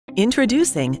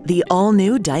Introducing the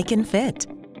all-new Daikin Fit,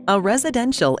 a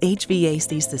residential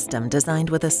HVAC system designed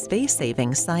with a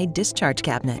space-saving side discharge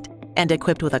cabinet and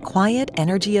equipped with a quiet,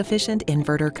 energy-efficient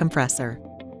inverter compressor.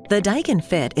 The Daikin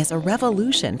Fit is a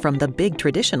revolution from the big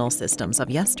traditional systems of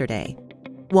yesterday.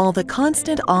 While the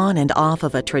constant on and off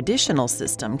of a traditional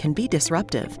system can be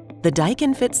disruptive, the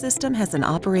Daikin Fit system has an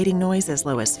operating noise as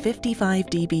low as 55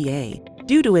 dBA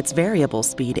due to its variable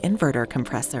speed inverter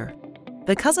compressor.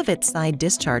 Because of its side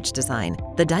discharge design,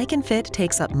 the Daikin Fit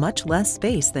takes up much less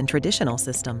space than traditional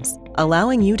systems,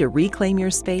 allowing you to reclaim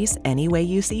your space any way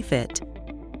you see fit.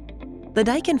 The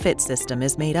Daikin Fit system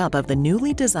is made up of the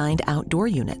newly designed outdoor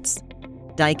units,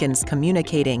 Daikin's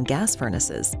communicating gas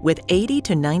furnaces with 80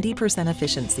 to 90%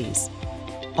 efficiencies,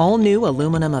 all new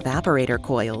aluminum evaporator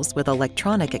coils with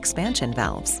electronic expansion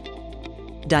valves,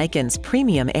 Daikin's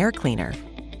premium air cleaner,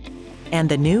 and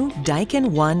the new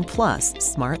Daikin One Plus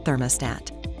smart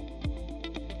thermostat.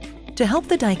 To help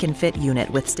the Daikin Fit unit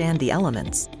withstand the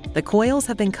elements, the coils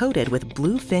have been coated with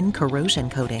bluefin corrosion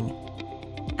coating.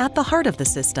 At the heart of the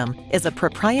system is a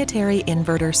proprietary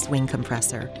inverter swing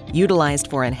compressor, utilized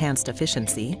for enhanced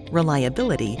efficiency,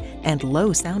 reliability, and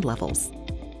low sound levels.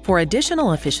 For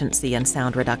additional efficiency and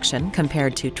sound reduction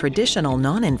compared to traditional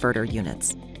non-inverter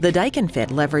units, the Daikin Fit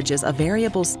leverages a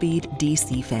variable speed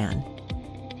DC fan.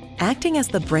 Acting as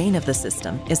the brain of the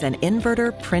system is an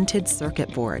inverter printed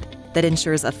circuit board that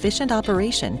ensures efficient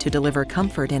operation to deliver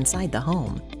comfort inside the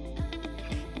home.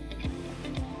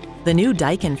 The new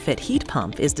Daikin Fit heat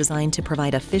pump is designed to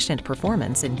provide efficient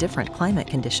performance in different climate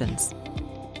conditions.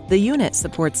 The unit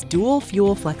supports dual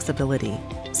fuel flexibility,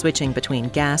 switching between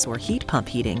gas or heat pump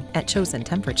heating at chosen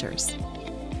temperatures.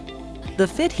 The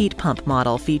Fit heat pump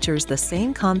model features the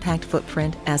same compact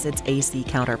footprint as its AC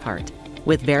counterpart,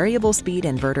 with variable speed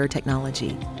inverter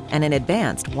technology and an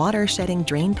advanced water-shedding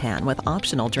drain pan with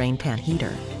optional drain pan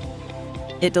heater.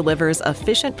 It delivers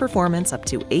efficient performance up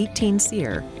to 18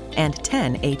 SEER and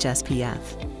 10 HSPF.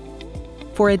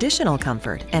 For additional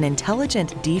comfort, an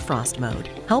intelligent defrost mode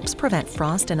helps prevent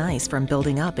frost and ice from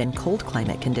building up in cold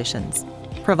climate conditions,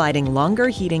 providing longer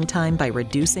heating time by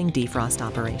reducing defrost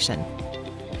operation.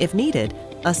 If needed,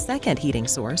 a second heating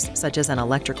source, such as an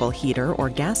electrical heater or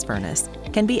gas furnace,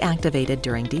 can be activated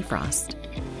during defrost.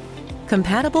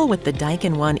 Compatible with the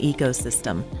Daikin One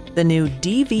ecosystem, the new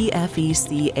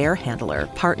DVFEC air handler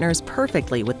partners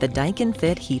perfectly with the Daikin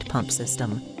Fit heat pump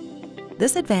system.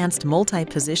 This advanced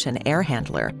multi-position air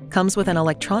handler comes with an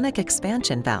electronic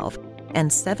expansion valve and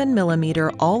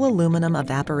 7mm all-aluminum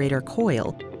evaporator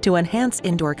coil to enhance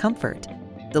indoor comfort,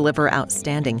 deliver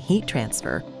outstanding heat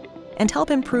transfer, and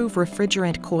help improve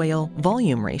refrigerant coil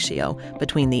volume ratio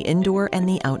between the indoor and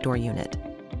the outdoor unit.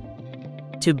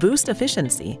 To boost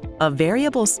efficiency, a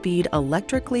variable speed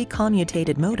electrically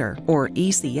commutated motor, or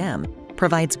ECM,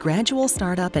 provides gradual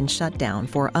startup and shutdown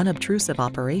for unobtrusive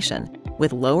operation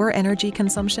with lower energy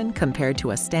consumption compared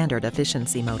to a standard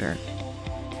efficiency motor.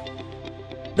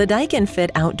 The Daikin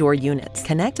Fit outdoor units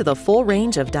connect to the full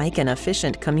range of Daikin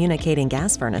efficient communicating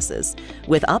gas furnaces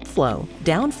with upflow,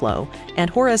 downflow, and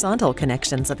horizontal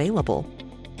connections available.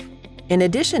 In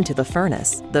addition to the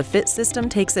furnace, the Fit system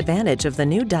takes advantage of the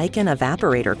new Daikin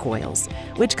Evaporator coils,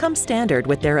 which come standard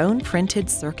with their own printed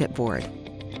circuit board.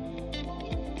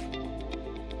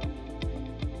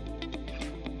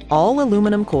 All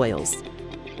aluminum coils,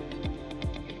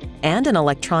 and an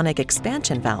electronic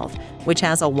expansion valve, which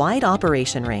has a wide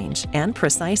operation range and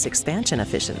precise expansion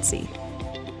efficiency.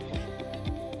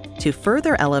 To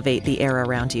further elevate the air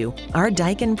around you, our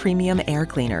Daikin Premium Air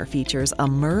Cleaner features a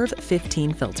MERV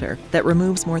 15 filter that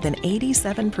removes more than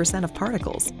 87% of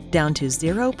particles, down to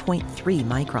 0.3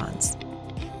 microns.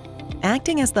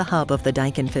 Acting as the hub of the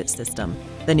Daikin Fit system,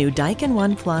 the new Daikin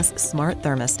One Plus smart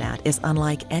thermostat is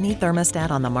unlike any thermostat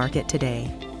on the market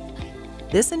today.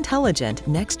 This intelligent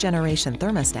next-generation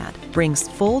thermostat brings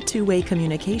full two-way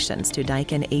communications to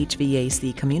Daikin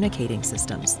HVAC communicating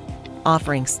systems,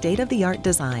 offering state-of-the-art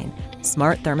design,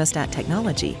 smart thermostat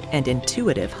technology, and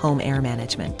intuitive home air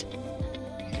management.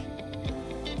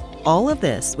 All of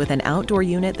this with an outdoor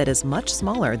unit that is much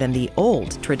smaller than the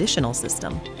old traditional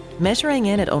system, measuring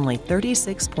in at only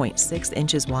 36.6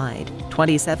 inches wide,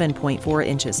 27.4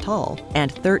 inches tall,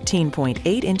 and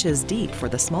 13.8 inches deep for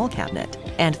the small cabinet,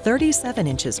 and 37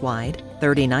 inches wide,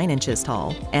 39 inches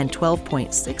tall, and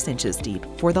 12.6 inches deep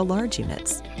for the large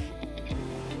units.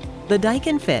 The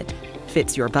Daikin Fit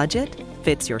fits your budget,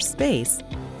 fits your space,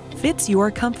 fits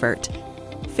your comfort,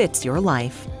 fits your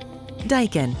life.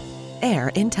 Daikin, Air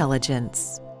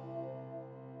Intelligence.